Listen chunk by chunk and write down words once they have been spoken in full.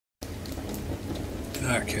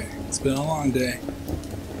Okay, it's been a long day.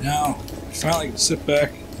 Now, I finally can sit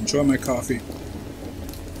back, enjoy my coffee,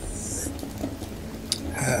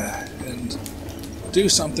 and do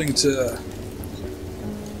something to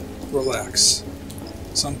relax.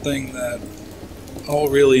 Something that I'll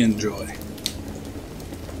really enjoy.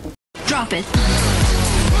 Drop it.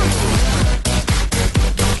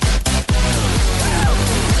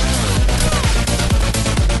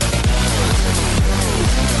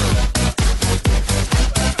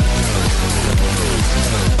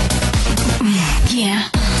 Yeah.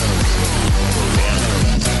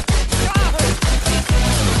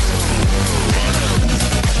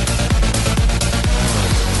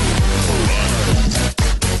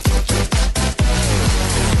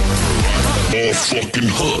 All fucking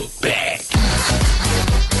hook back.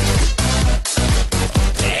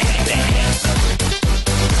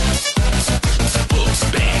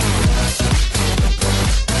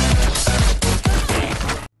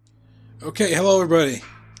 Okay, hello everybody.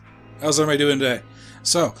 How's everybody doing today?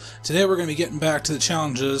 So, today we're going to be getting back to the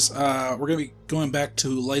challenges. We're going to be going back to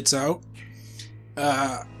Lights Out.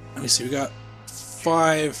 Let me see, we got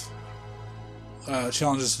 5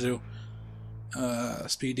 challenges to do.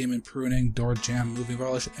 Speed demon, pruning, door jam, moving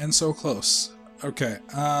violation, and so close. Okay,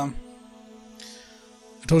 I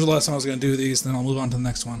told you last time I was going to do these, then I'll move on to the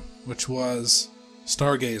next one, which was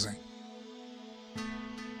Stargazing.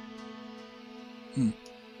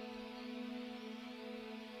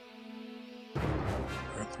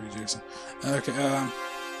 Okay,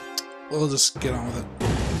 we'll just get on with it.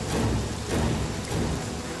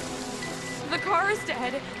 The car is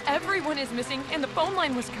dead, everyone is missing, and the phone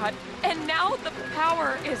line was cut, and now the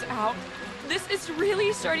power is out. This is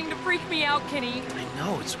really starting to freak me out, Kenny. I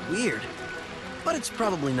know, it's weird. But it's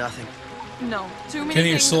probably nothing. No, too many Kenny,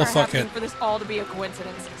 you're things still a are happening fuckhead. for this all to be a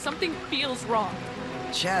coincidence. Something feels wrong.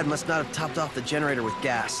 Chad must not have topped off the generator with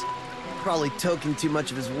gas. Probably toking too much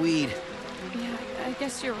of his weed. Yeah, I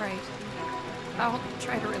guess you're right. I'll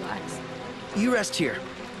try to relax. You rest here.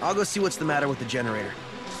 I'll go see what's the matter with the generator.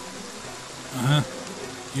 Uh-huh.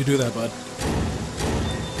 You do that, bud.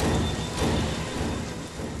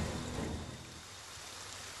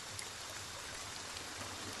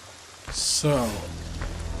 So...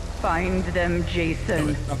 Find them, Jason. Oh,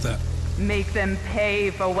 wait, not that. Make them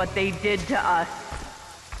pay for what they did to us.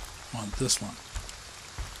 I want this one.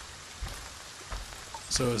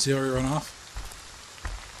 So, is he already run off?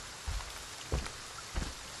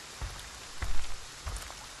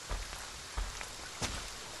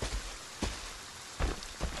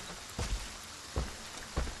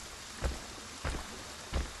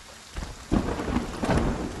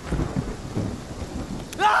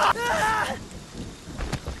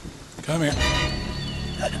 Come here. He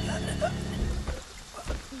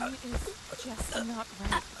is just not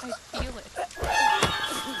right. I feel it.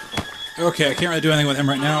 Okay, I can't really do anything with him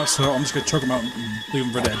right now, so I'm just gonna choke him out and leave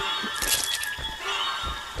him for dead.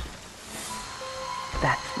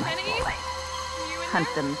 That's my Kenny? boy. You in Hunt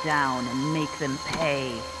there? them down and make them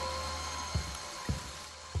pay.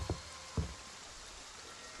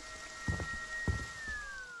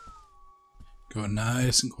 Go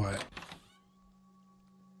nice and quiet.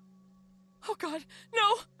 Oh God,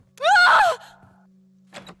 no! Ah!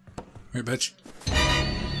 Here, bitch.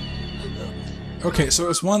 Okay, so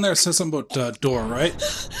there's one there that says something about door, right?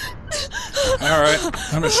 Alright,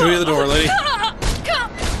 I'm gonna show you the door, lady.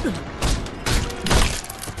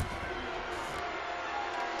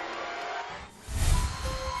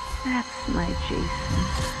 That's my Jason.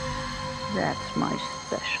 That's my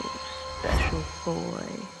special, special boy.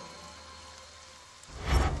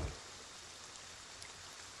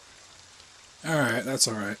 Alright, that's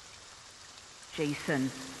alright.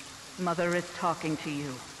 Jason, Mother is talking to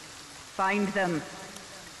you. Find them.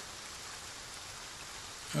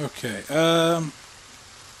 Okay, I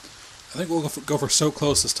think we'll go for so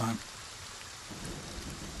close this time.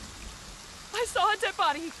 I saw a dead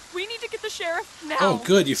body. We need to get the sheriff now. Oh,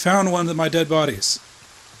 good, you found one of my dead bodies.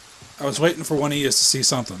 I was waiting for one of you to see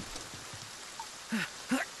something.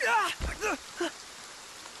 I'm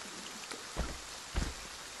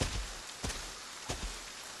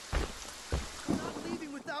not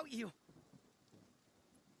leaving without you.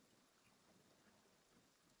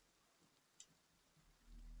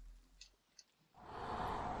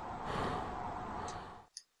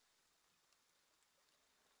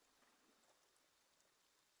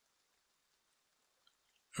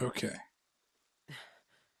 Okay.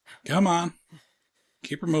 Come on.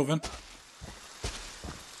 Keep her moving.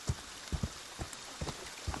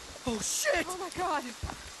 Oh shit! Oh my God!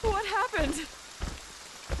 What happened?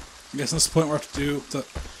 I guess this is the point where I have to do the...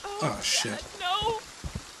 Oh, shit. No!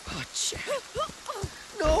 Oh, Chad.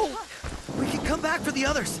 the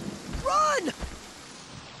others! Run!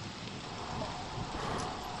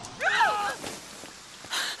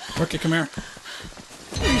 Okay, come here.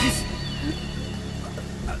 Please.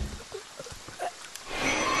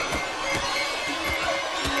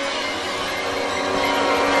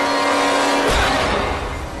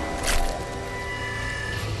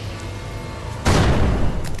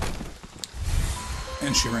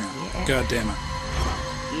 And she ran. God damn it.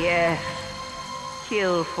 Yes.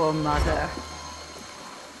 Kill for Mother.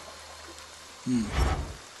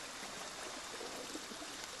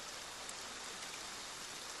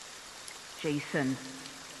 Jason,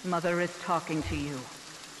 Mother is talking to you.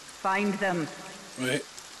 Find them. Wait.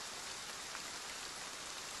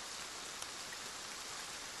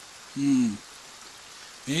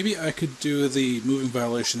 Maybe I could do the moving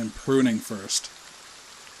violation and pruning first.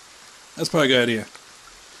 That's probably a good idea.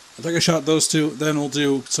 I think I shot those two, then we'll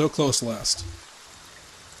do So Close last.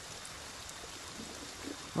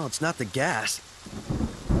 Well, it's not the gas.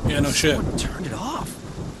 Yeah, no shit. Someone turned it off.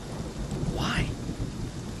 Why?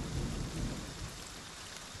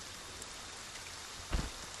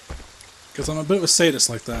 Because I'm a bit of a sadist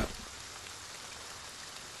like that.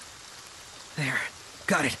 There.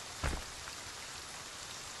 Got it.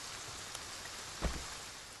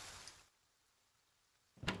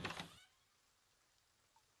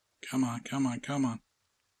 Come on, come on, come on.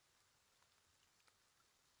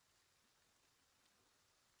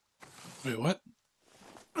 Wait, what?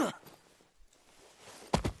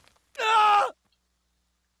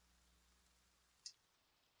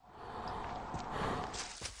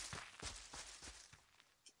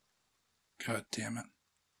 God damn it.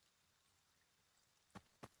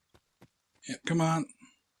 Yeah, come on.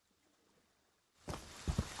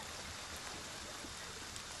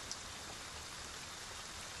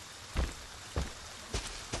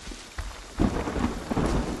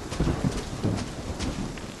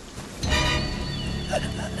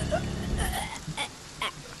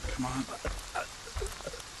 Come on.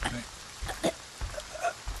 Okay.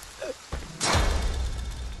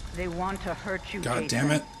 They want to hurt you, God Jason.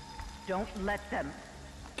 damn it. Don't let them.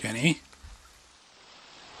 Kenny?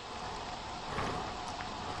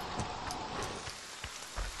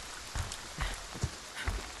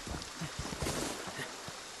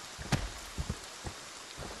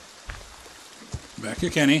 Back here,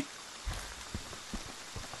 Kenny.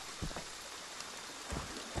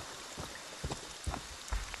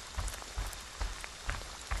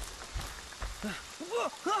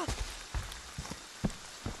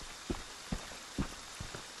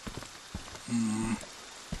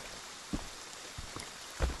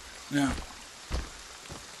 Now,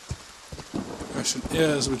 question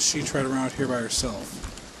is, would she try to run out here by herself?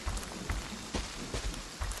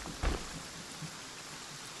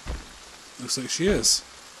 Looks like she is.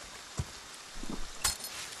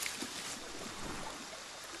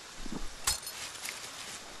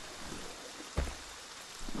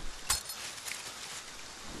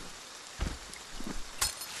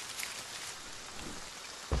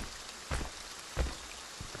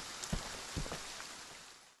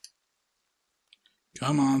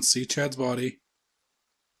 Come on, see Chad's body.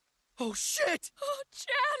 Oh, shit! Oh,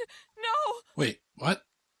 Chad! No! Wait, what?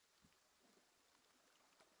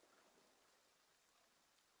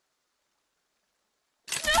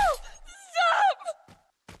 No! Stop!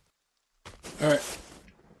 Alright.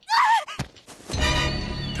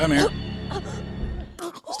 Come here.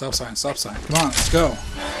 Stop sign, stop sign. Come on, let's go.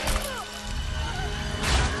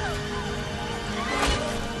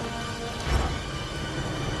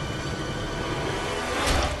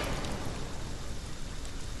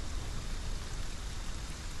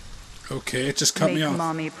 Okay, it just cut Make me off.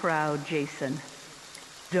 Mommy proud, Jason.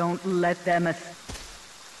 Don't let them...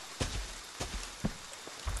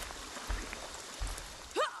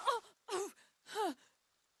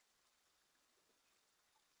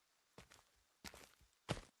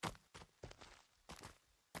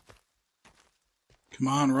 Come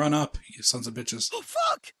on, run up, you sons of bitches. Oh,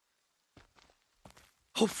 fuck!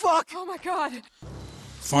 Oh, fuck! Oh my god!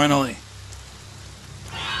 Finally.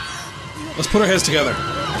 Let's put our heads together,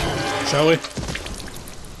 shall we?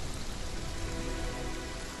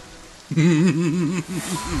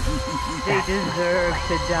 They deserve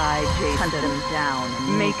to die, Jason. Hunt them down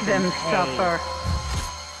and make them suffer.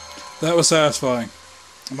 That was satisfying,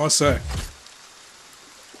 I must say.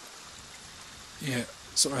 Yeah,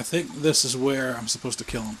 so I think this is where I'm supposed to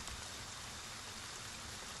kill him.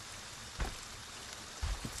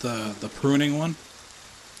 The pruning one.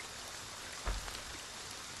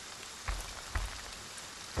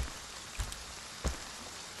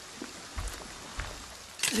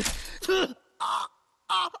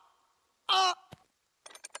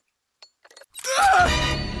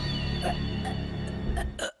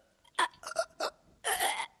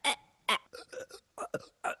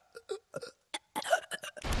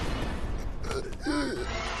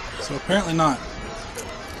 So apparently not.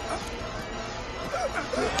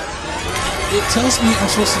 It tells me I'm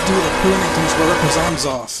supposed to do the pruning things where I rip his arms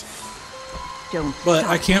off. Don't But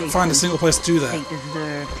stop, I can't find a Jason. single place to do They that.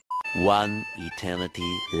 deserve. One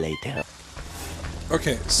eternity later.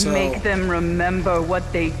 Okay, so Make them remember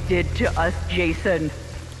what they did to us, Jason.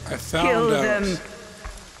 I found Kill out them.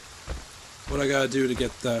 what I gotta do to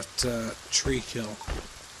get that tree kill.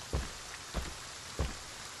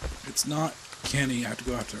 It's not Kenny I have to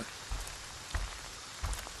go after.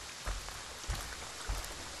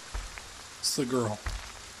 It's the girl.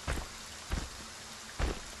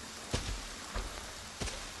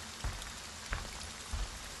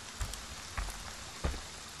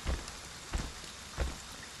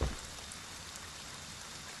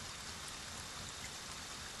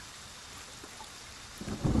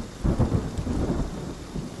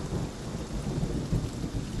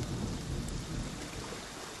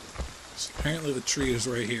 So apparently the tree is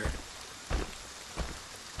right here.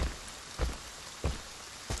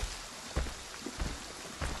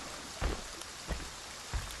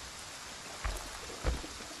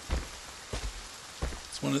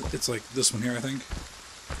 It's like this one here, I think.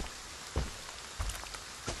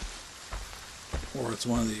 Or it's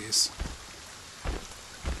one of these.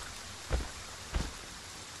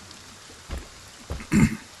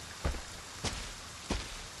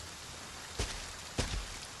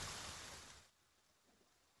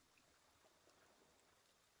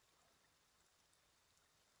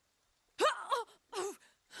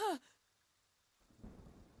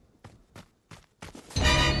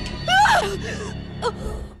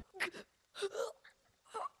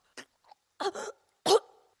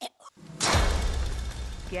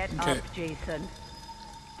 Get Okay. up, Jason.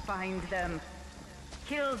 Find them.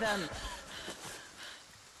 Kill them.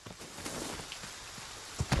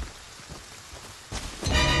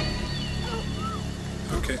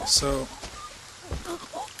 Okay, so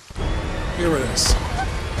here it is.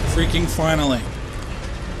 Freaking finally.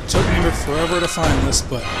 Took me forever to find this,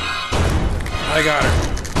 but I got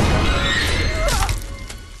her.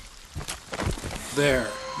 There,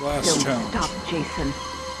 last Don't challenge. stop, Jason.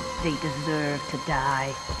 They deserve to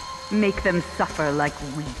die. Make them suffer like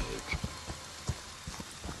we did.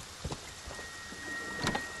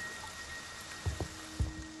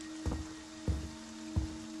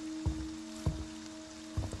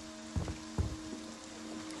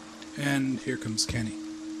 And here comes Kenny.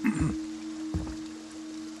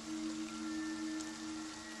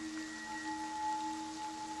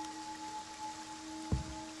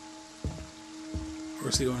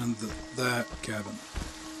 Where's he going in that cabin?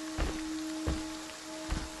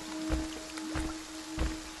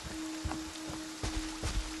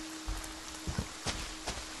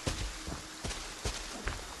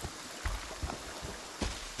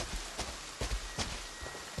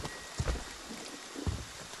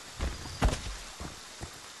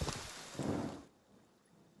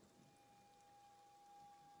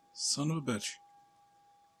 Son of a bitch.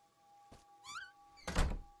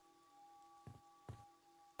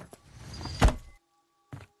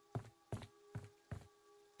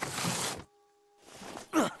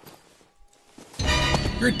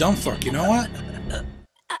 You're a dumb fuck, you know what?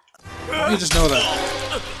 You just know that.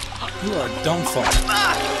 You are a dumb fuck.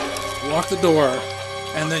 Lock the door,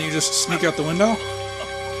 and then you just sneak out the window?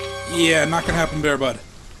 Yeah, not gonna happen there, bud.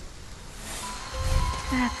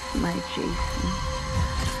 That's my Jason.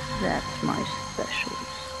 That's my special,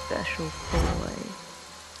 special boy.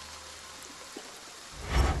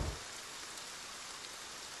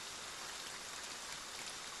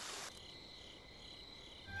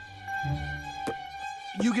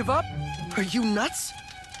 You give up? Are you nuts?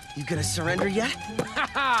 You gonna surrender yet?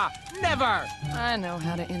 Haha! Never! I know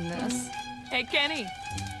how to end this. Hey, Kenny,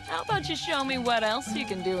 how about you show me what else you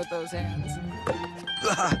can do with those hands?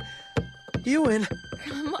 You win.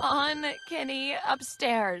 Come on, Kenny,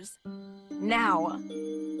 upstairs. Now.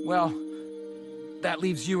 Well, that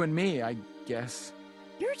leaves you and me, I guess.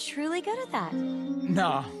 You're truly good at that.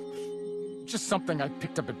 Nah, just something I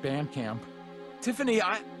picked up at band camp. Tiffany,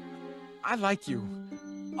 I like you.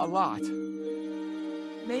 A lot.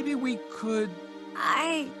 Maybe we could...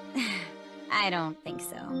 I don't think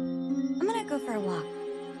so. I'm gonna go for a walk.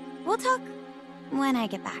 We'll talk when I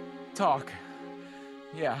get back. talk.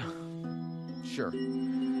 Yeah. Sure.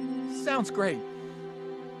 Sounds great.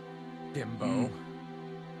 Bimbo.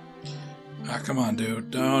 Ah, come on,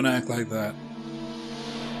 dude. Don't act like that.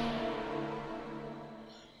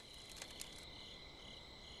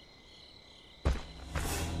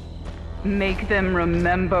 Make them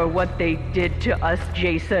remember what they did to us,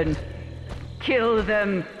 Jason. Kill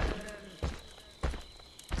them.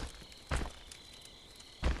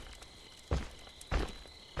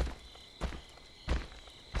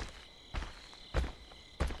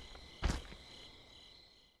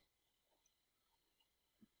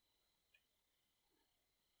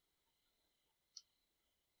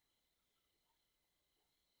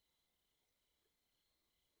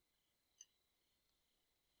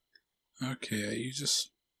 Okay, you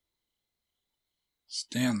just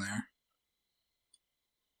stand there.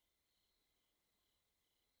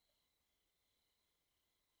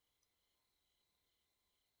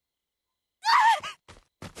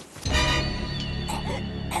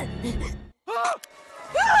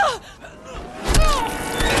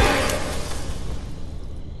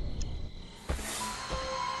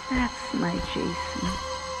 That's my Jason.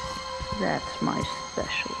 That's my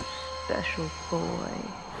special, special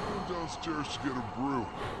boy. Go downstairs to get a brew.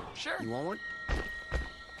 Sure. You want one?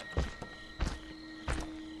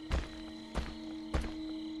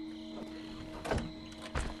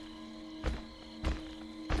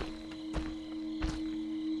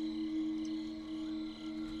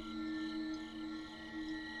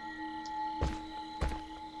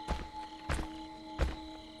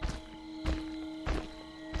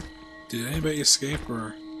 Did anybody escape,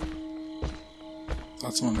 or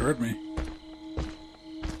thought someone heard me?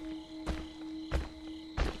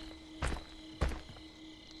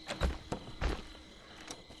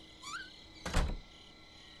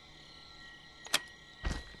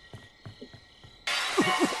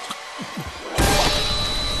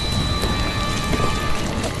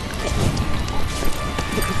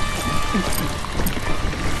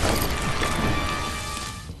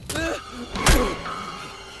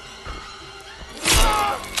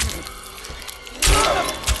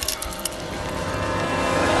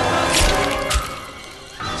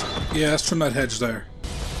 Yeah, let's trim that hedge there.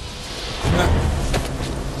 Ah.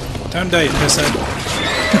 Time to die, pisshead.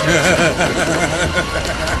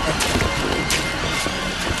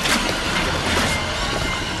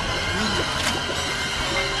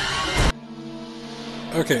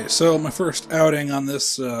 Okay, so my first outing on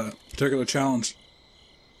this particular challenge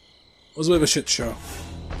was a bit of a shit show.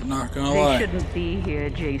 I'm not gonna lie. They shouldn't be here,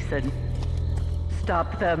 Jason.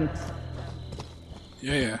 Stop them.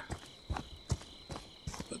 Yeah.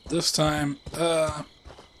 But this time,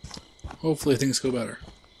 hopefully things go better.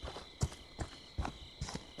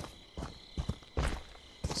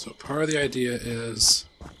 So part of the idea is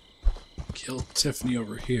kill Tiffany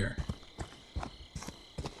over here.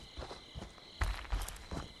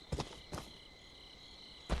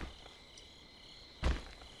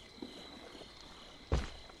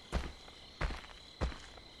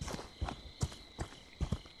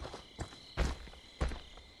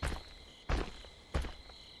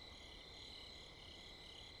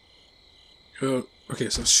 Okay,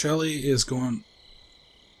 so Shelly is going...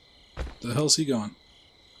 The hell's he going?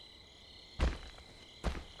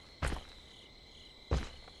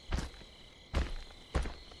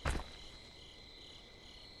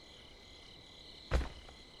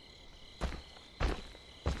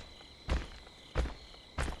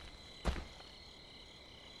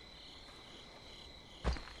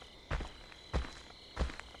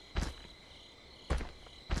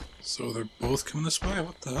 So they're both coming this way?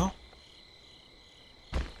 What the hell?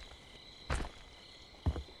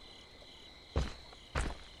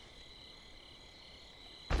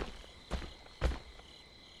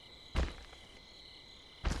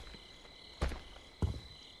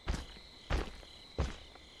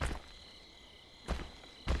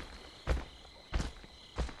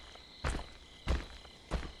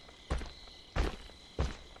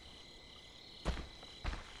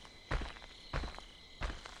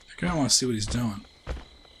 I kind of want to see what he's doing.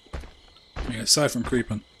 I mean, aside from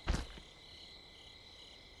creeping.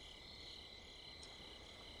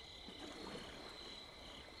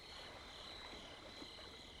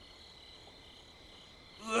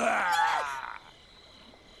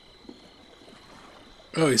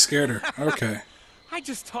 Oh, he scared her. Okay. I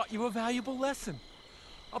just taught you a valuable lesson.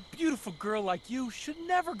 A beautiful girl like you should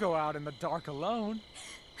never go out in the dark alone.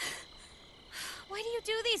 Why do you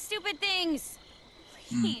do these stupid things?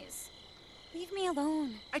 Please, leave me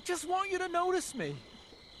alone. I just want you to notice me.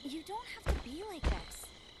 You don't have to be like this.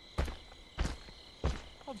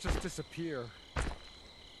 I'll just disappear.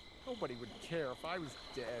 Nobody would care if I was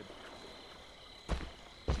dead.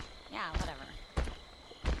 Yeah, whatever.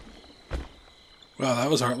 Wow, that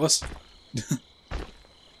was heartless.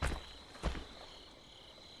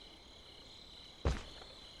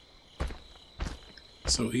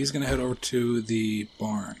 So he's going to head over to the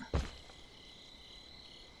barn.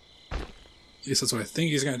 At least that's what I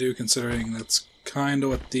think he's going to do, considering that's kind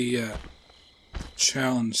of what the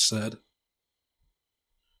challenge said.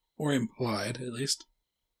 Or implied, at least.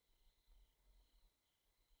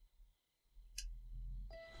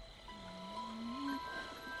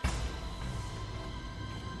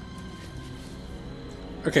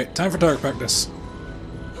 Okay, time for target practice.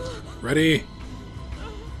 Ready?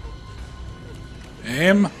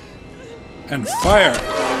 Aim. And fire!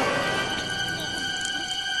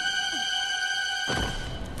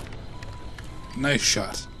 Nice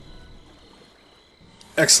shot.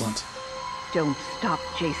 Excellent. Don't stop,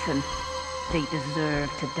 Jason. They deserve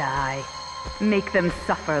to die. Make them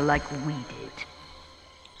suffer like we did.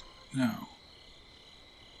 No.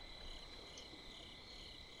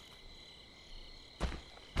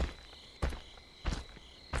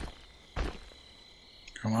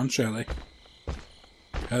 Come on, Shelly.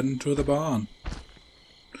 Heading to the barn.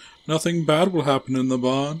 Nothing bad will happen in the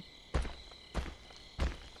barn.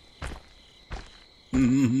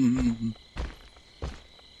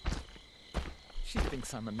 She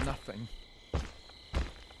thinks I'm a nothing.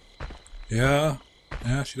 Yeah,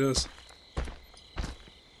 she does.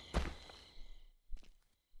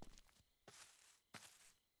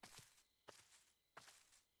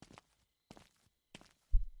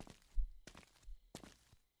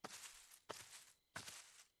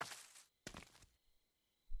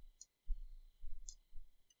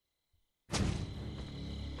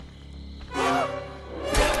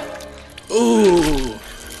 Ooh!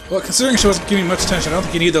 Well, considering she wasn't giving much attention, I don't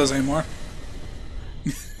think you need those anymore.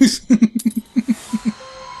 Yes.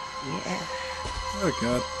 Oh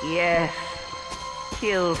god. Yes.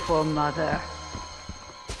 Kill for Mother.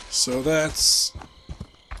 So that's...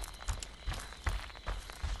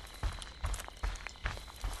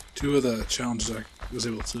 two of the challenges I was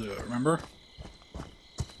able to remember.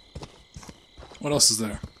 What else is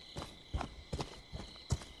there?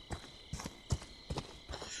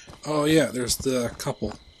 Oh yeah, there's the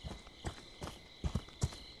couple.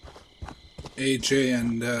 AJ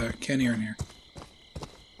and Kenny are in here.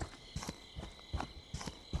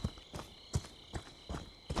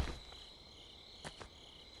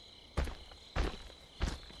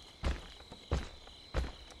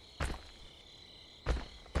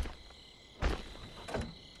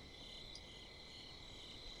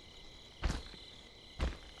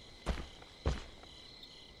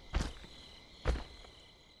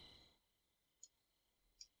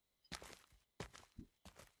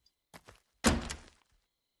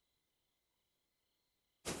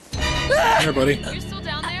 Here, buddy. You still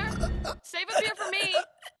down there? Save a beer for me.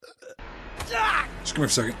 Just come here for a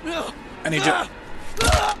second. I need you. I'm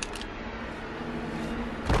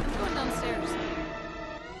going downstairs.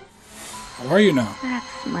 How are you now?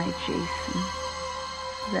 That's my Jason.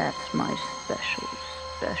 That's my special,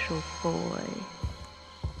 special boy.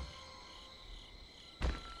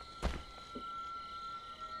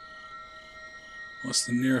 What's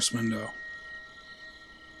the nearest window?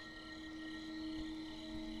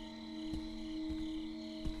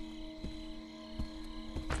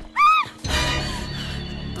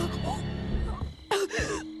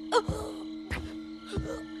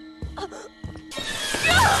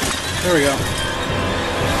 There we go.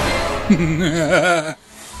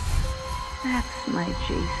 That's my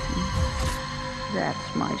Jason.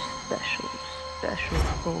 That's my special, special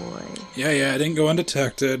boy. Yeah, I didn't go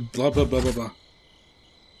undetected. Blah, blah, blah, blah, blah.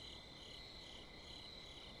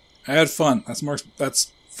 I had fun.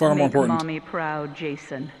 That's far more important. Make Mommy proud,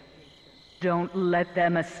 Jason. Don't let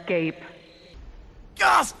them escape.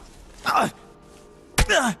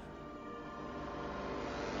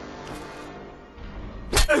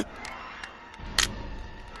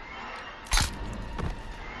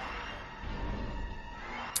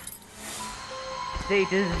 They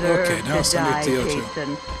deserve Okay, now to it's time die, to get Theo too.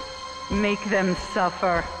 Jason. Make them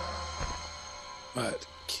suffer. But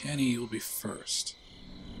Kenny will be first.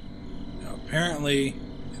 Now, apparently,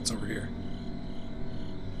 it's over here.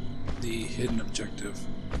 The hidden objective.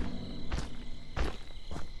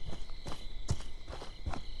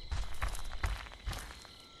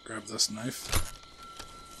 Grab this knife.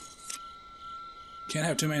 Can't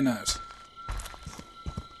have too many knives.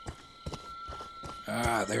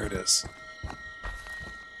 Ah, there it is.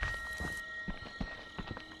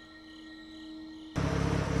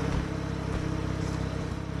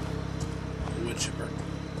 Wood chipper.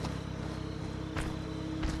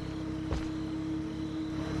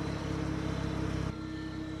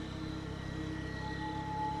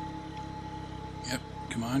 Yep,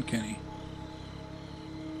 come on, Kenny.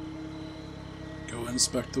 Go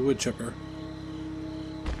inspect the wood chipper.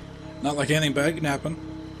 Not like anything bad can happen.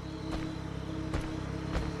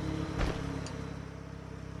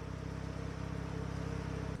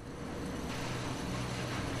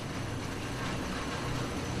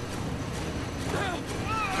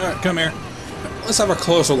 Alright, come here. Let's have a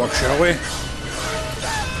closer look, shall we?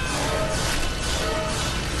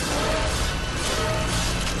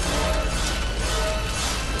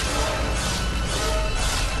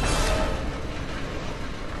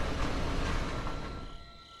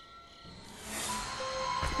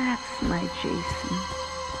 That's my Jason.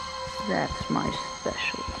 That's my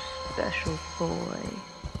special, special boy.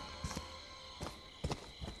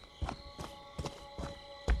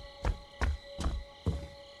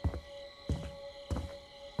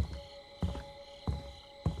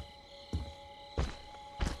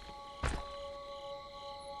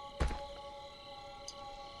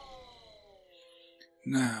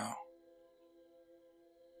 Now.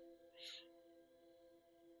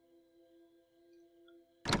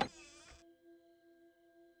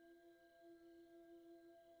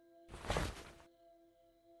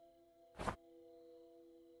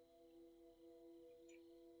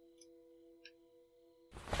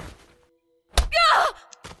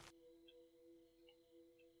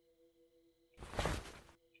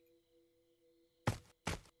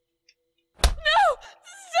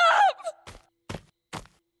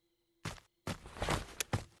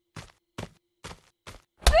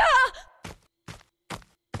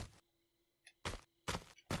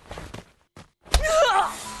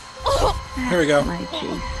 Here we go. My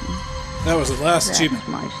Jason. That was the last That's achievement.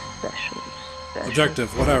 my special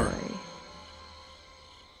Objective, whatever. boy.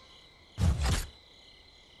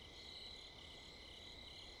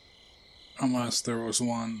 Unless there was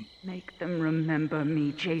one. Make them remember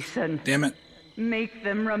me, Jason. Damn it. Make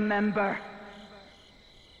them remember.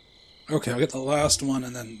 Okay, I'll get the last one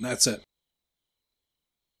and then that's it.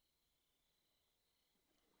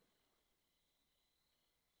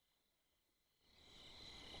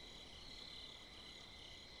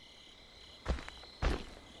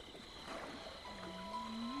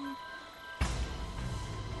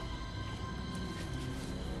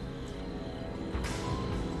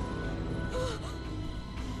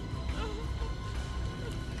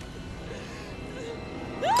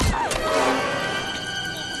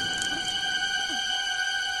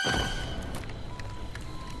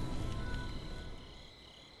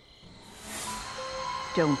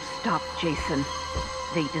 Don't stop, Jason.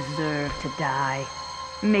 They deserve to die.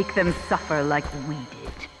 Make them suffer like we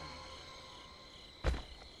did.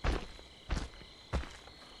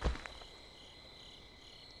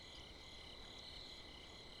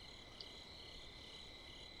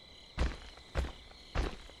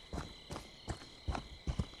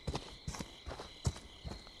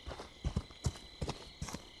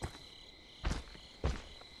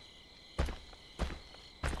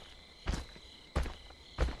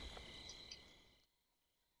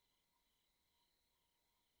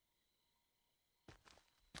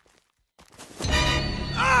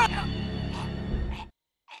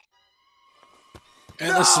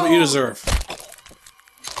 And this is what you deserve.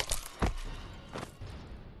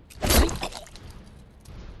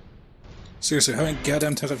 Seriously, how many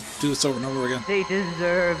goddamn times I have to do this over and over again? They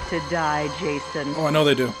deserve to die, Jason. Oh, I know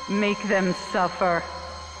they do. Make them suffer.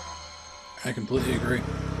 I completely agree.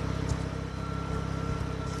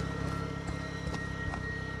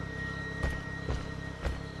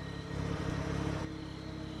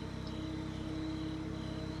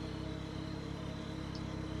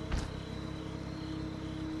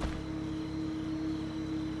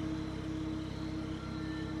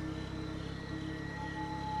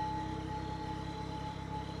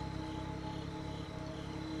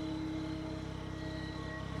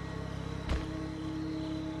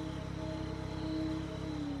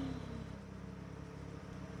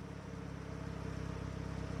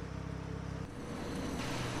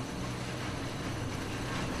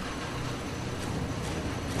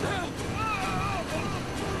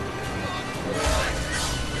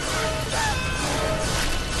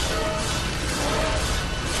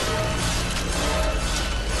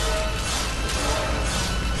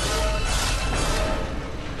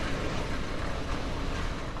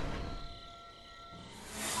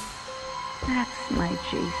 That's my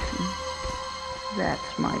Jason.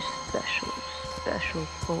 That's my special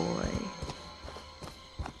boy.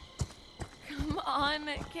 Come on,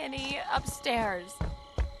 Kenny, upstairs.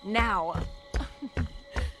 Now.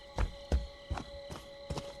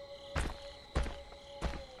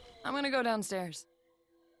 I'm gonna go downstairs.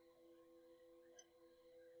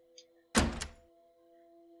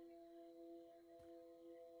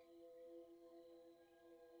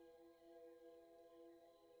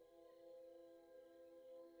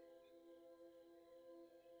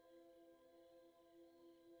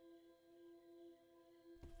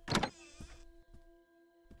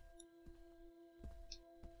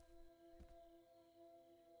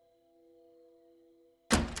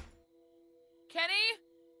 Kenny?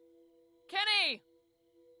 Kenny!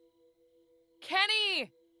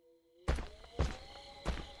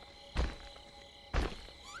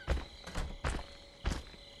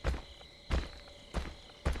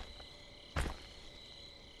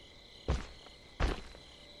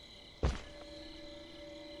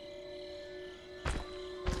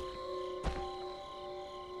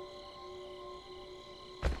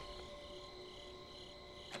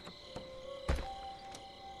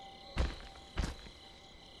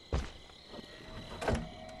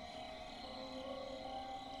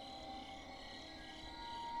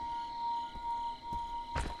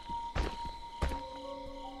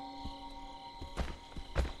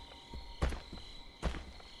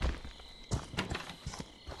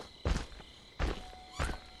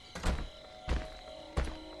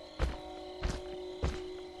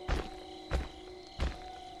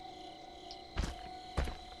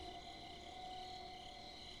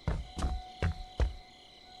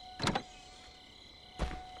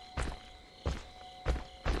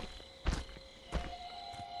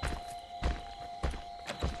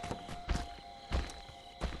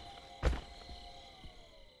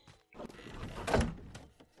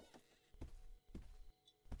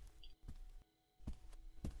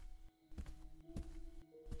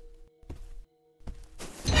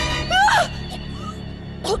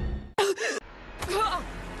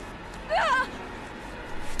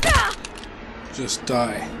 Just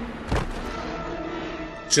die.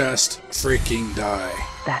 Just freaking die.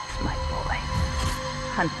 That's my boy.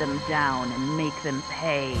 Hunt them down and make them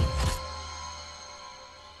pay.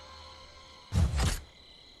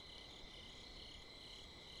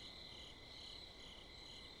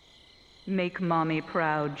 Make mommy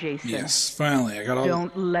proud, Jason. Yes, finally. I got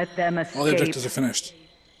Don't let them escape. all the objectives are finished.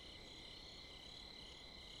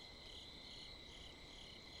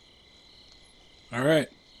 Alright.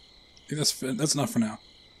 I think that's enough for now.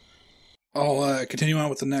 I'll continue on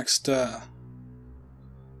with the next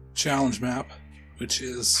challenge map, which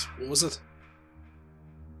is, what was it?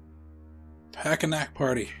 Pack-a-Knack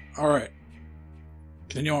Party. Alright.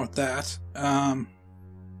 Continue on with that. The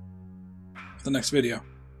next video.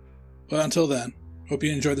 But until then, hope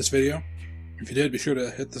you enjoyed this video. If you did, be sure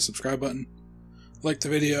to hit the subscribe button, like the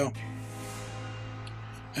video,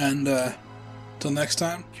 and till next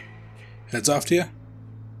time, heads off to you.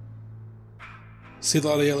 See a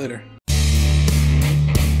lot of you later.